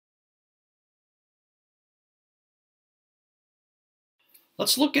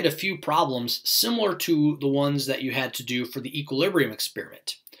Let's look at a few problems similar to the ones that you had to do for the equilibrium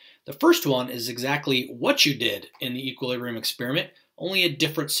experiment. The first one is exactly what you did in the equilibrium experiment, only a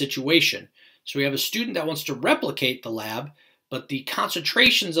different situation. So we have a student that wants to replicate the lab, but the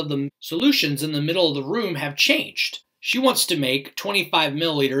concentrations of the solutions in the middle of the room have changed. She wants to make 25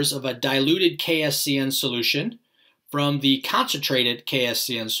 milliliters of a diluted KSCN solution from the concentrated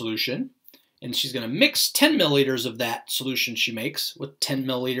KSCN solution, and she's going to mix 10 milliliters of that solution she makes with 10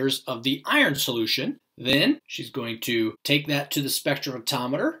 milliliters of the iron solution. Then she's going to take that to the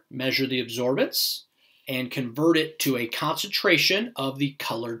spectrophotometer, measure the absorbance, and convert it to a concentration of the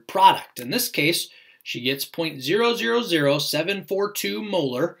colored product. In this case, she gets 0.000742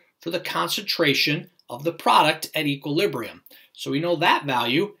 molar for the concentration of the product at equilibrium. So we know that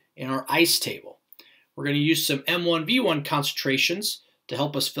value in our ICE table. We're going to use some M1V1 concentrations to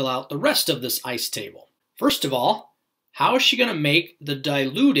help us fill out the rest of this ICE table. First of all, how is she going to make the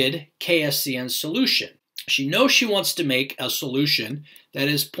diluted KSCN solution? She knows she wants to make a solution that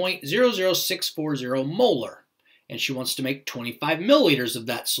is 0.00640 molar, and she wants to make 25 milliliters of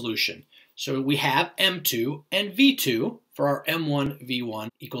that solution. So we have M2 and V2 for our M1V1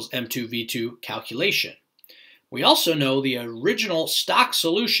 equals M2V2 calculation. We also know the original stock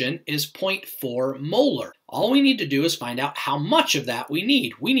solution is 0.4 molar. All we need to do is find out how much of that we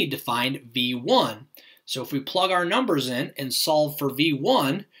need. We need to find V1. So if we plug our numbers in and solve for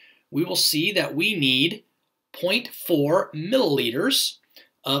V1, we will see that we need 0.4 milliliters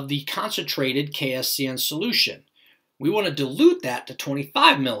of the concentrated KSCN solution. We want to dilute that to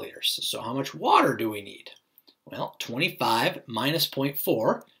 25 milliliters. So how much water do we need? Well, 25 minus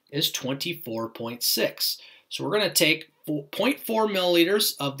 0.4 is 24.6. So we're going to take 0.4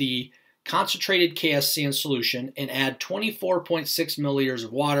 milliliters of the concentrated KSCN solution and add 24.6 milliliters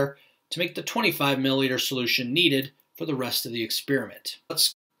of water to make the 25 milliliter solution needed for the rest of the experiment.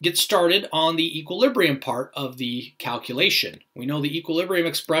 Let's get started on the equilibrium part of the calculation. We know the equilibrium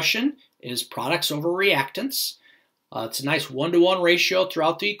expression is products over reactants. It's a nice 1-to-1 ratio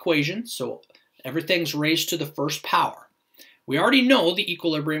throughout the equation, so everything's raised to the first power. We already know the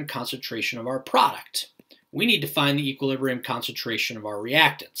equilibrium concentration of our product. We need to find the equilibrium concentration of our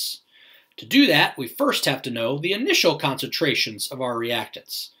reactants. To do that, we first have to know the initial concentrations of our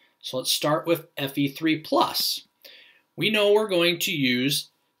reactants. So let's start with Fe3+. We know we're going to use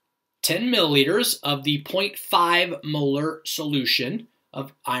 10 milliliters of the 0.5 molar solution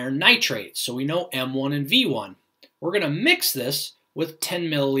of iron nitrate. So we know M1 and V1. We're going to mix this with 10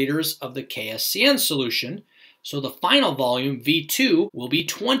 milliliters of the KSCN solution. So the final volume, V2, will be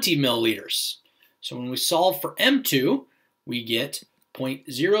 20 milliliters. So when we solve for M2, we get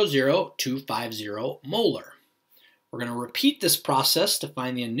 0.00250 molar. We're going to repeat this process to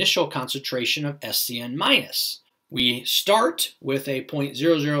find the initial concentration of SCN-. We start with a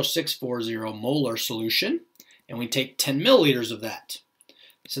 0.00640 molar solution, and we take 10 milliliters of that.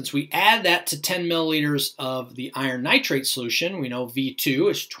 Since we add that to 10 milliliters of the iron nitrate solution, we know V2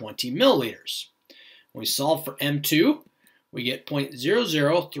 is 20 milliliters. When we solve for M2, we get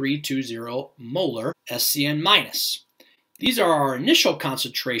 0.00320 molar SCN-. These are our initial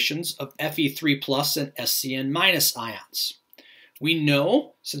concentrations of Fe3+ and SCN- ions. We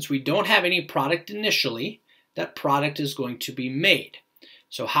know, since we don't have any product initially, that product is going to be made.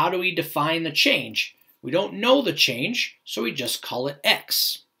 So how do we define the change? We don't know the change, so we just call it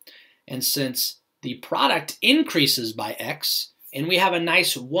X. And since the product increases by X, and we have a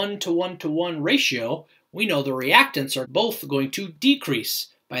nice 1-to-1-to-1 ratio, we know the reactants are both going to decrease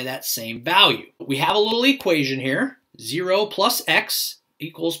by that same value. We have a little equation here. 0 plus X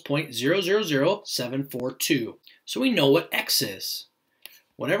equals 0.000742. So we know what X is.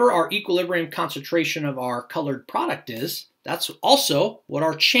 Whatever our equilibrium concentration of our colored product is, that's also what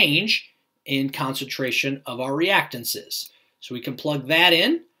our change in concentration of our reactants is. So we can plug that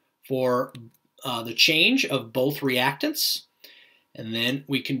in for the change of both reactants, and then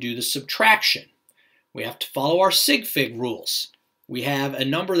we can do the subtraction. We have to follow our sig fig rules. We have a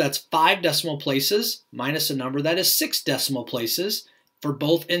number that's 5 decimal places minus a number that is 6 decimal places for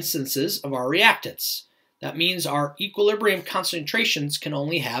both instances of our reactants. That means our equilibrium concentrations can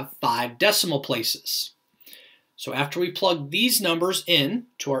only have 5 decimal places. So after we plug these numbers in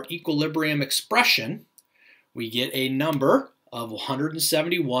to our equilibrium expression, we get a number of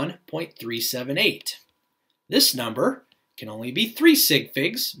 171.378. This number can only be 3 sig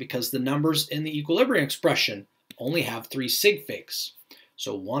figs because the numbers in the equilibrium expression only have 3 sig figs.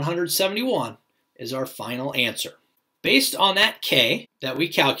 So 171 is our final answer. Based on that K that we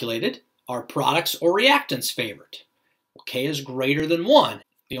calculated, are products or reactants favored? Well, K is greater than 1.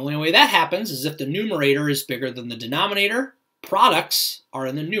 The only way that happens is if the numerator is bigger than the denominator Products are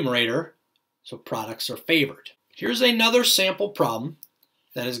in the numerator, so products are favored. Here's another sample problem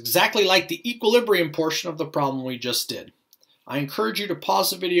that is exactly like the equilibrium portion of the problem we just did. I encourage you to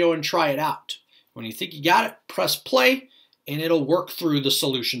pause the video and try it out. When you think you got it, press play and it'll work through the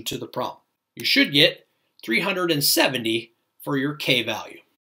solution to the problem. You should get 370 for your K value.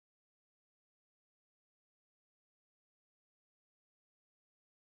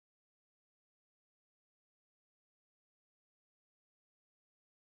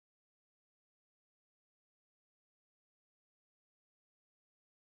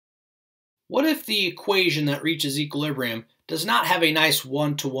 What if the equation that reaches equilibrium does not have a nice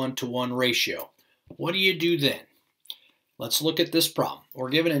 1-to-1-to-1 ratio? What do you do then? Let's look at this problem. We're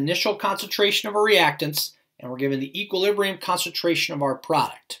given initial concentration of our reactants and we're given the equilibrium concentration of our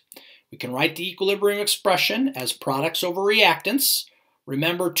product. We can write the equilibrium expression as products over reactants.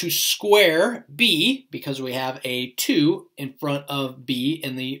 Remember to square B because we have a 2 in front of B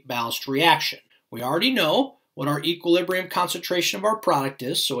in the balanced reaction. We already know what our equilibrium concentration of our product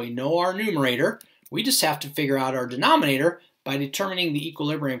is, so we know our numerator. We just have to figure out our denominator by determining the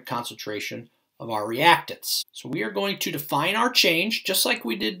equilibrium concentration of our reactants. So we are going to define our change just like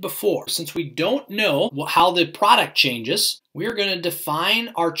we did before. Since we don't know how the product changes, we are going to define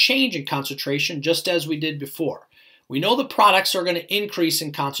our change in concentration just as we did before. We know the products are going to increase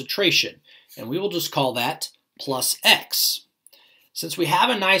in concentration, and we will just call that plus X. Since we have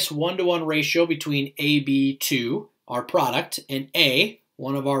a nice 1-to-1 ratio between AB2, our product, and A,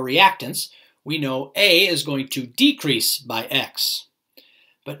 one of our reactants, we know A is going to decrease by X.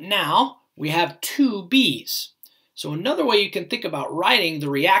 But now we have two B's. So another way you can think about writing the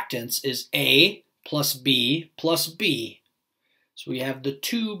reactants is A plus B plus B. So we have the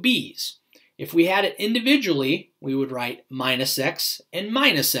two B's. If we had it individually, we would write minus X and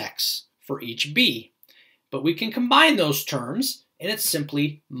minus X for each B. But we can combine those terms and it's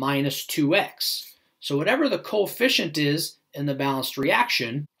simply minus 2x. So whatever the coefficient is in the balanced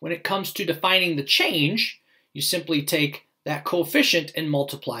reaction, when it comes to defining the change, you simply take that coefficient and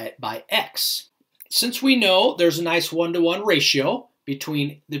multiply it by x. Since we know there's a nice 1-to-1 ratio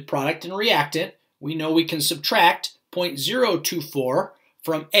between the product and reactant, we know we can subtract 0.024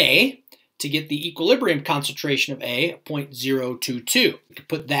 from A to get the equilibrium concentration of A, 0.022. We can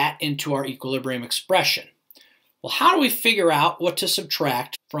put that into our equilibrium expression. Well, how do we figure out what to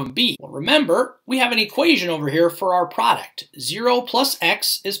subtract from B? Well, remember, we have an equation over here for our product. 0 plus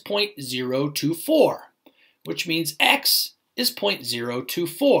x is 0.024, which means x is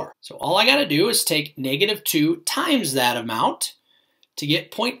 0.024. So all I got to do is take negative 2 times that amount to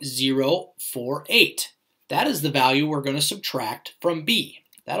get 0.048. That is the value we're going to subtract from B.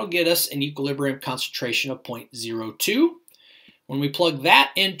 That'll get us an equilibrium concentration of 0.02. When we plug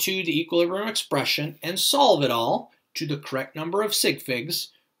that into the equilibrium expression and solve it all to the correct number of sig figs,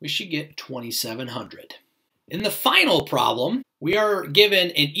 we should get 2700. In the final problem, we are given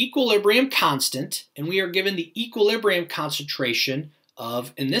an equilibrium constant and we are given the equilibrium concentration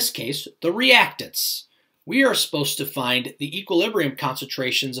of, in this case, the reactants. We are supposed to find the equilibrium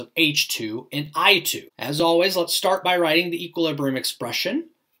concentrations of H2 and I2. As always, let's start by writing the equilibrium expression.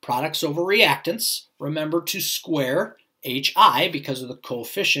 Products over reactants. Remember to square HI because of the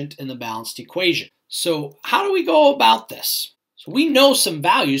coefficient in the balanced equation. So how do we go about this? So we know some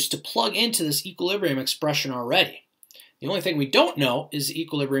values to plug into this equilibrium expression already. The only thing we don't know is the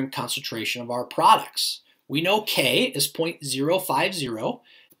equilibrium concentration of our products. We know K is 0.050.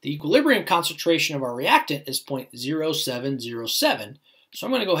 The equilibrium concentration of our reactant is 0.0707. So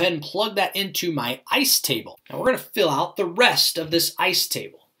I'm going to go ahead and plug that into my ICE table. Now we're going to fill out the rest of this ICE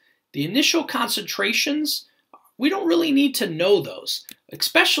table. The initial concentrations, we don't really need to know those,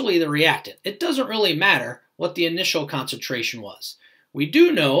 especially the reactant. It doesn't really matter what the initial concentration was. We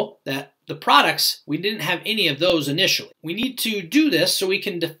do know that the products, we didn't have any of those initially. We need to do this so we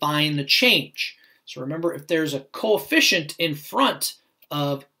can define the change. So remember, if there's a coefficient in front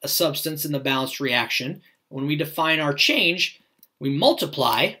of a substance in the balanced reaction, when we define our change, we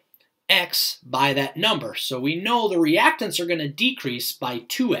multiply x by that number. So we know the reactants are going to decrease by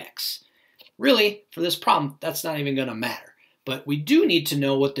 2x. Really, for this problem, that's not even going to matter. But we do need to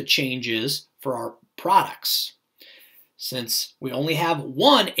know what the change is for our products. Since we only have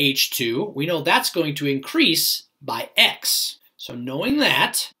one H2, we know that's going to increase by x. So knowing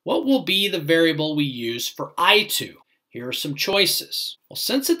that, what will be the variable we use for I2? Here are some choices. Well,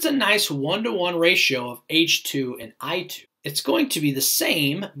 since it's a nice 1-to-1 ratio of H2 and I2, it's going to be the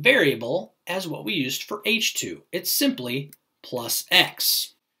same variable as what we used for H2. It's simply plus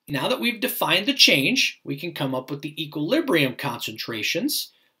x. Now that we've defined the change, we can come up with the equilibrium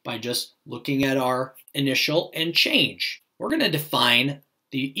concentrations by just looking at our initial and change. we're going to define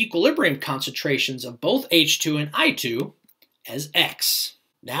the equilibrium concentrations of both H2 and I2 as X.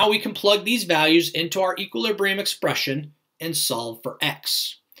 Now we can plug these values into our equilibrium expression and solve for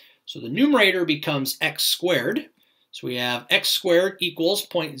X. So the numerator becomes X squared. So we have X squared equals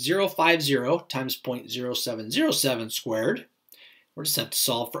 0.050 times 0.0707 squared. We're just have to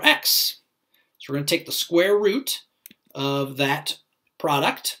solve for X. So we're going to take the square root of that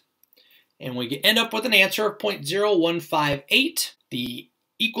product, and we end up with an answer of 0.0158. The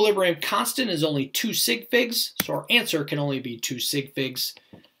equilibrium constant is only 2 sig figs, so our answer can only be 2 sig figs.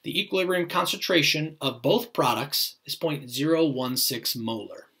 The equilibrium concentration of both products is 0.016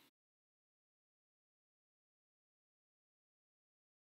 molar.